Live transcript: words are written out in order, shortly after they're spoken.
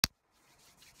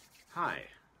Hi,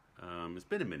 it's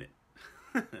been a minute.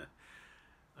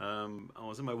 I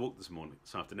was on my walk this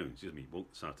afternoon, walk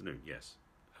this afternoon, yes,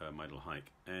 my little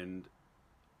hike. And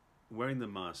wearing the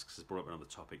masks has brought up another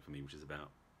topic for me, which is about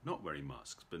not wearing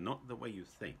masks, but not the way you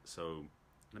think. So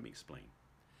let me explain.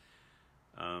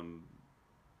 Um,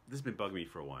 this has been bugging me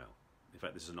for a while. In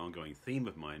fact, this is an ongoing theme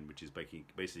of mine, which is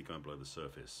basically going below the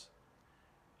surface.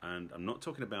 And I'm not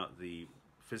talking about the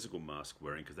physical mask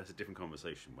wearing, because that's a different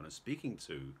conversation. What I'm speaking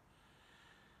to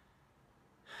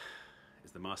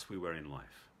is the mask we wear in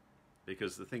life.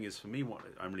 Because the thing is, for me, what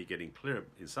I'm really getting clear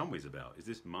in some ways about is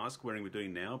this mask wearing we're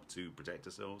doing now to protect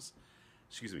ourselves,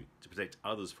 to protect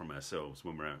others from ourselves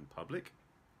when we're out in public.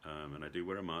 And I do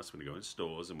wear a mask when I go in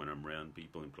stores and when I'm around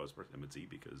people in close proximity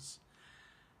because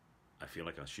I feel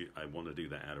like I want to do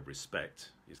that out of respect.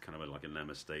 It's kind of like a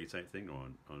namaste type thing, or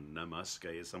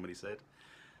namaste, as somebody said.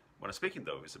 What I'm speaking,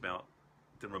 though, is about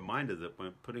the reminder that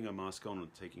when putting a mask on and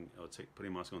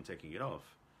putting a mask on and taking it off,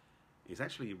 is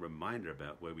actually a reminder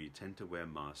about where we tend to wear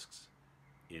masks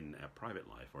in our private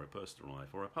life or our personal life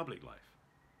or our public life.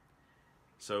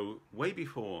 So way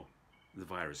before the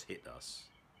virus hit us,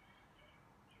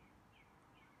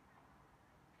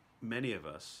 many of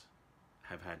us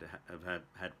have had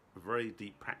very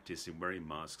deep practice in wearing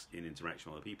masks in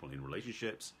interaction with other people, in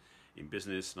relationships, in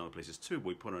business, and other places too.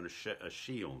 We put on a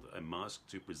shield, a mask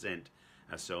to present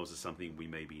ourselves as something we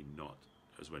may be not,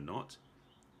 as we're not.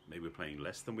 Maybe we're playing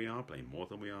less than we are, playing more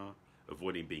than we are,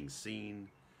 avoiding being seen,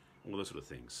 all those sort of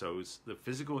things. So it's the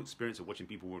physical experience of watching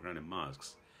people walk around in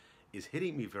masks is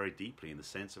hitting me very deeply in the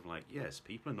sense of like, yes,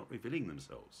 people are not revealing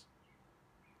themselves.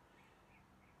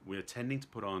 We're tending to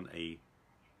put on a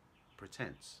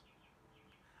pretense,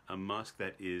 a mask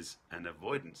that is an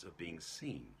avoidance of being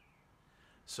seen.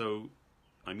 So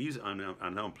I know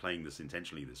I'm playing this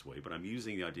intentionally this way, but I'm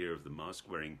using the idea of the mask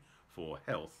wearing for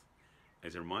health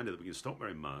as a reminder that we can stop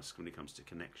wearing masks when it comes to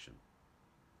connection.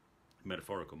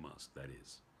 Metaphorical mask, that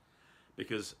is.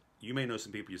 Because you may know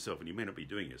some people yourself, and you may not be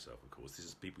doing it yourself, of course. This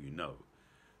is people you know,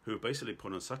 who have basically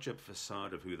put on such a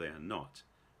facade of who they are not.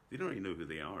 They don't really know who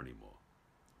they are anymore.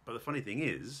 But the funny thing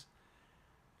is,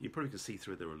 you probably can see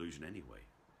through their illusion anyway.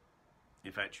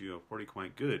 In fact, you are probably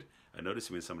quite good at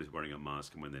noticing when somebody's wearing a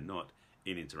mask and when they're not,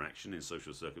 in interaction, in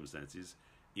social circumstances,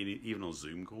 even on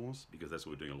Zoom calls, because that's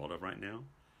what we're doing a lot of right now.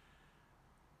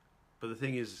 But the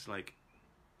thing is, it's like,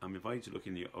 I'm inviting you to look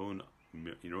in your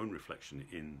own reflection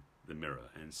in the mirror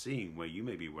and seeing where you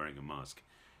may be wearing a mask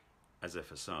as a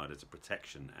facade, as a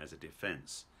protection, as a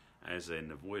defense, as an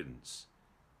avoidance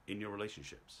in your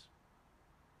relationships.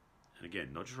 And again,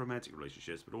 not just romantic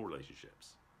relationships, but all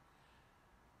relationships.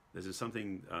 There's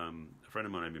something, a friend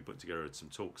of mine and I have been putting together some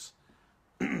talks.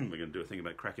 We're going to do a thing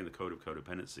about cracking the code of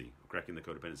codependency, or cracking the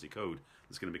codependency code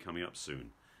that's going to be coming up soon.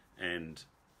 And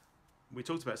we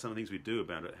talked about some of the things we do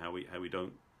about it, how we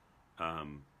don't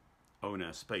own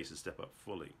our space and step up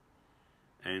fully.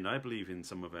 And I believe in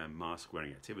some of our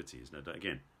mask-wearing activities. Now,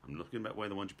 again, I'm not talking about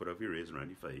wearing the ones you put over your ears and around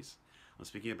your face. I'm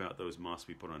speaking about those masks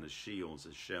we put on as shields,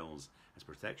 as shells, as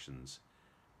protections,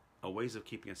 are ways of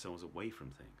keeping ourselves away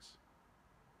from things.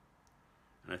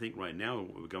 And I think right now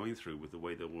what we're going through with the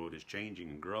way the world is changing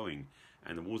and growing,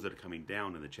 and the walls that are coming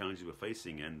down, and the challenges we're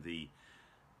facing, and the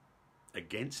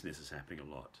againstness is happening a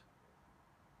lot.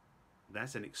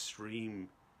 That's an extreme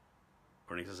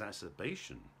or an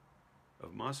exacerbation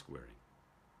of mask wearing.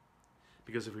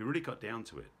 Because if we really got down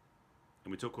to it,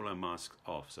 and we took all our masks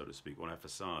off, so to speak, all our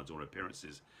facades, all our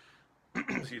appearances,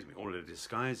 excuse me, all our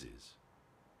disguises,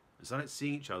 and started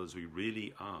seeing each other as we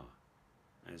really are,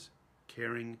 as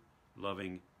caring,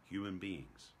 loving human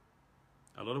beings,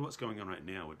 a lot of what's going on right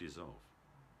now would dissolve.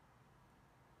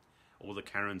 All the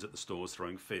Karens at the stores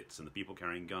throwing fits and the people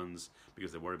carrying guns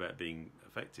because they're worried about being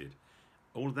affected.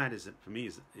 All of that is, for me,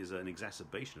 is an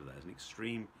exacerbation of that, is an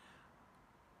extreme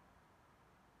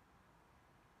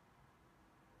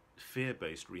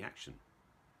fear-based reaction.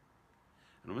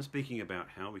 And I'm speaking about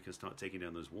how we can start taking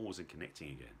down those walls and connecting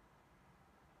again.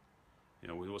 You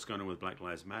know, what's going on with Black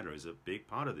Lives Matter is a big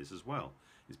part of this as well.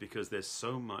 Is because there's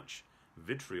so much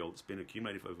vitriol that's been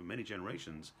accumulated over many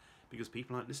generations because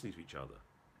people aren't listening to each other.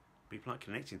 People aren't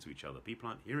connecting to each other. People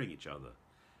aren't hearing each other.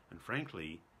 And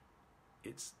frankly,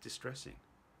 it's distressing.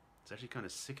 It's actually kind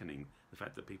of sickening, the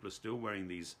fact that people are still wearing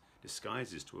these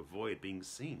disguises to avoid being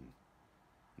seen.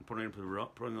 And putting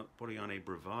on a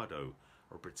bravado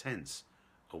or a pretense,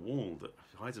 a wall that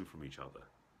hides them from each other.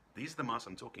 These are the masks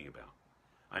I'm talking about.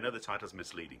 I know the title's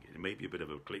misleading. It may be a bit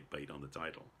of a clickbait on the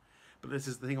title. But this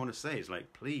is the thing I want to say, is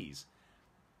like, please,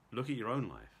 look at your own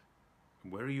life.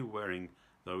 Where are you wearing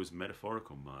those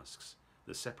metaphorical masks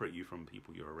that separate you from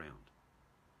people you're around?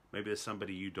 Maybe there's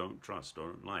somebody you don't trust or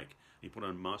don't like. You put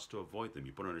on a mask to avoid them.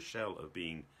 You put on a shell of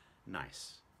being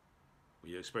nice.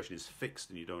 Your expression is fixed,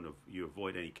 and you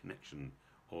avoid any connection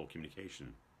or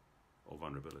communication or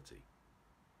vulnerability.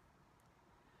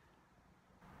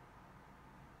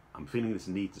 I'm feeling this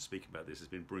need to speak about this. It's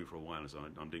been brewing for a while, so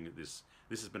I'm doing this.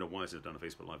 This has been a while since I've done a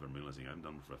Facebook Live. I'm realizing I haven't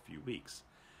done it for a few weeks.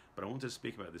 But I wanted to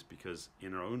speak about this because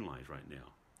in our own lives right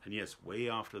now, and yes, way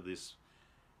after this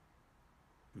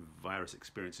virus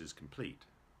experience is complete,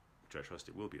 which I trust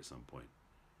it will be at some point,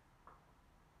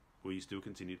 will you still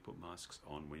continue to put masks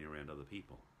on when you're around other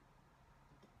people?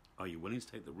 Are you willing to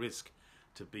take the risk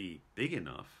to be big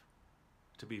enough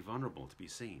to be vulnerable, to be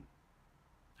seen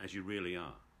as you really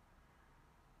are,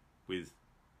 with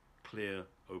clear,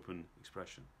 open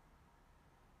expression?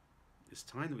 It's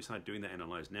time that we start doing that in our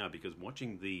lives now, because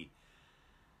watching the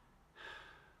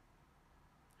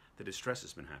distress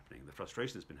that's been happening, the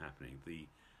frustration that's been happening,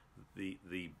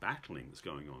 the battling that's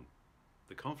going on,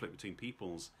 the conflict between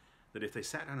peoples that if they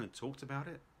sat down and talked about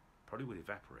it, probably would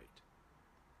evaporate.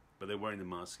 But they're wearing the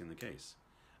mask in the case.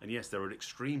 And yes, there are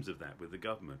extremes of that with the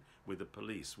government, with the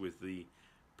police, with the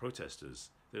protesters.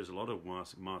 There's a lot of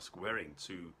mask wearing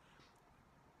to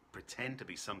pretend to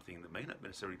be something that may not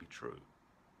necessarily be true,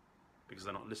 because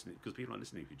they're not listening, because people aren't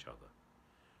listening to each other.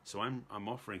 So I'm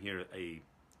offering here a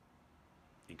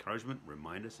encouragement,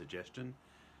 reminder, suggestion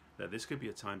that this could be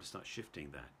a time to start shifting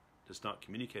that, to start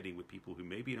communicating with people who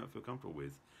maybe you don't feel comfortable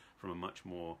with from a much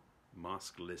more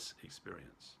maskless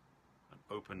experience, an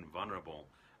open, vulnerable,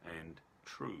 and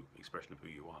true expression of who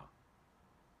you are.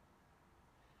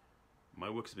 My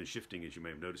work has been shifting, as you may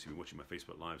have noticed if you've been watching my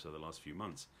Facebook Lives over the last few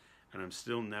months, and I'm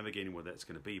still navigating what that's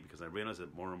going to be, because I realize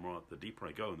that more and more, the deeper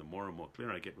I go and the more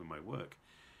clear I get with my work,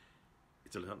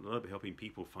 it's a lot of helping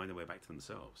people find their way back to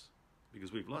themselves.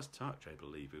 Because we've lost touch, I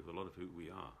believe, with a lot of who we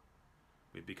are.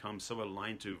 We've become so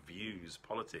aligned to views,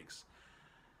 politics,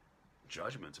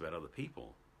 judgments about other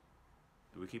people,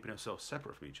 that we're keeping ourselves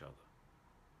separate from each other.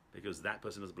 Because that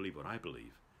person doesn't believe what I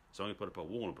believe. So I'm going to put up a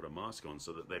wall and put a mask on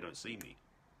so that they don't see me,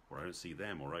 or I don't see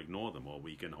them, or I ignore them, or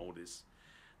we can hold this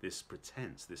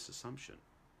pretense, this assumption.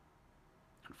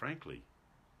 And frankly,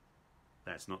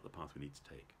 that's not the path we need to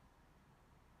take.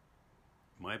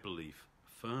 My belief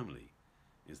firmly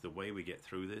is the way we get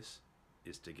through this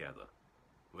is together.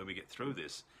 The way we get through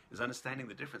this is understanding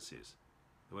the differences.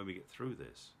 The way we get through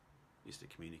this is to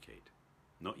communicate.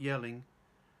 Not yelling,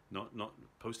 not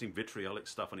posting vitriolic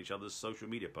stuff on each other's social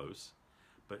media posts,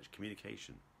 but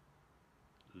communication.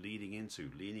 Leaning into,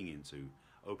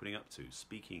 opening up to,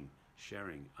 speaking,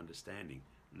 sharing, understanding,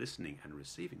 listening, and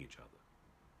receiving each other.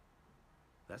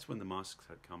 That's when the masks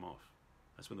come off.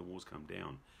 That's when the walls come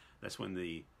down. That's when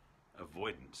the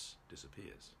avoidance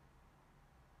disappears.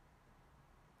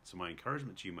 So my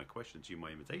encouragement to you, my question to you, my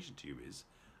invitation to you is,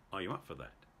 are you up for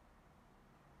that?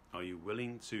 Are you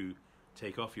willing to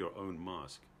take off your own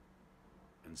mask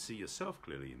and see yourself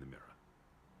clearly in the mirror?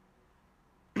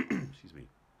 Excuse me.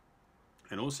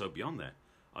 And also beyond that,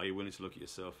 are you willing to look at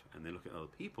yourself and then look at other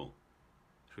people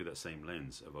through that same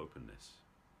lens of openness?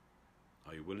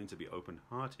 Are you willing to be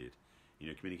open-hearted in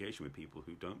your communication with people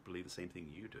who don't believe the same thing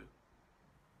you do?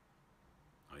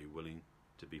 Are you willing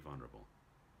to be vulnerable?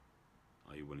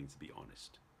 Are you willing to be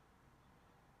honest?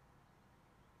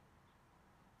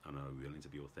 And are you willing to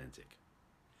be authentic?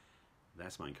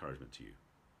 That's my encouragement to you.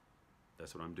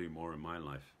 That's what I'm doing more in my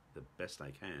life, the best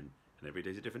I can. And every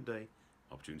day's a different day.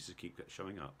 Opportunities to keep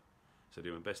showing up. So I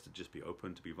do my best to just be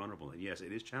open, to be vulnerable. And yes,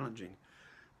 it is challenging.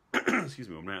 Excuse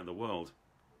me, when I'm out in the world,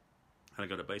 and I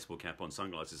got a baseball cap on,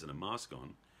 sunglasses, and a mask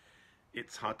on,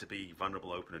 it's hard to be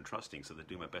vulnerable, open, and trusting. So I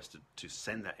do my best to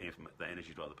send that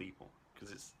energy to other people,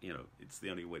 because it's the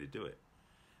only way to do it.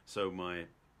 So my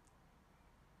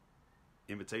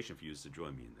invitation for you is to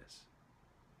join me in this.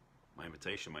 My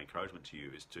invitation, my encouragement to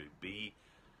you is to be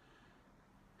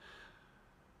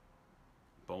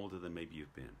bolder than maybe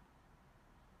you've been,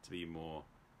 to be more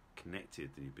connected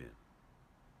than you've been,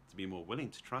 to be more willing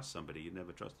to trust somebody you've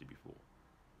never trusted before,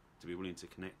 to be willing to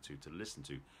connect to listen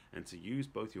to, and to use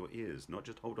both your ears, not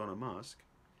just hold on a mask,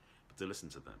 but to listen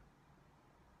to them.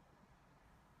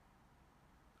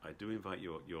 I do invite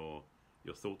your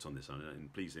thoughts on this,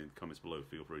 and please in the comments below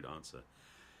feel free to answer.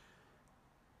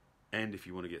 And if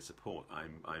you want to get support,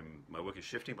 my work is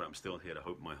shifting, but I'm still here to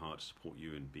hope my heart to support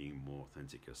you in being more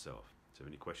authentic yourself. So if you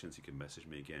have any questions, you can message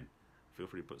me again. Feel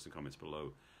free to put some comments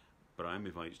below. But I'm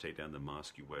inviting you to take down the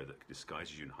mask you wear that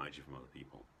disguises you and hides you from other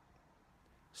people.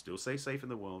 Still stay safe in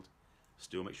the world.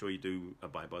 Still make sure you do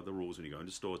abide by the rules when you go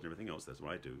into stores and everything else. That's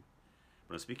what I do.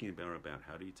 But I'm speaking about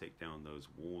how do you take down those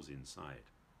walls inside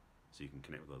so you can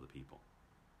connect with other people.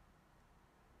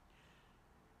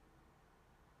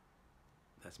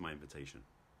 That's my invitation.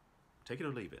 Take it or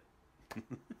leave it.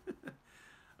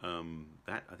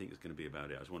 That I think is going to be about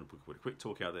it. I just want to put a quick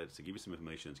talk out there to give you some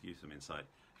information, to give you some insight.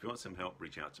 If you want some help,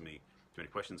 reach out to me. If you have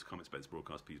any questions, comments about this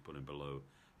broadcast, please put them below.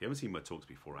 If you haven't seen my talks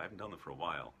before, I haven't done them for a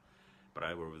while, but I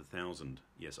have over 1,000,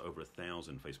 yes, over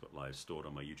 1,000 Facebook Lives stored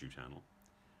on my YouTube channel.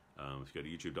 If you go to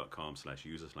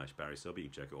youtube.com/user/Barry Selby, you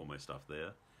can check out all my stuff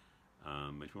there.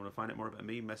 If you want to find out more about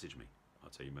me, message me. I'll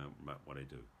tell you about what I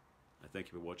do. I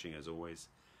thank you for watching, as always.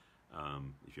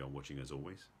 If you are watching, as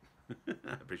always.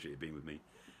 I appreciate you being with me.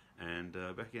 And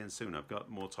back again soon. I've got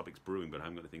more topics brewing, but I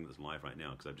haven't got anything that's live right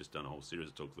now because I've just done a whole series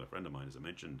of talks with a friend of mine, as I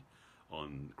mentioned,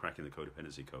 on cracking the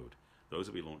codependency code. Those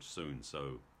will be launched soon,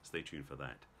 so stay tuned for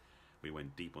that. We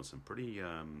went deep on some pretty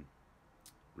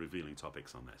revealing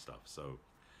topics on that stuff. So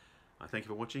I thank you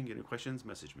for watching. Get any questions,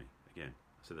 message me. Again,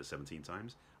 I said that 17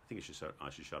 times. I think I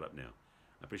should shut up now.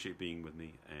 I appreciate being with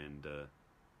me, and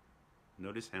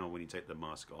notice how when you take the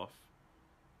mask off,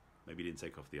 maybe you didn't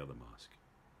take off the other mask.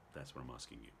 That's what I'm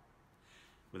asking you.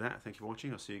 With that, thank you for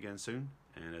watching. I'll see you again soon.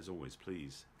 And as always,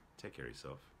 please take care of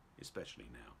yourself, especially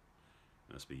now.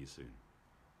 And I'll speak to you soon.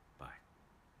 Bye.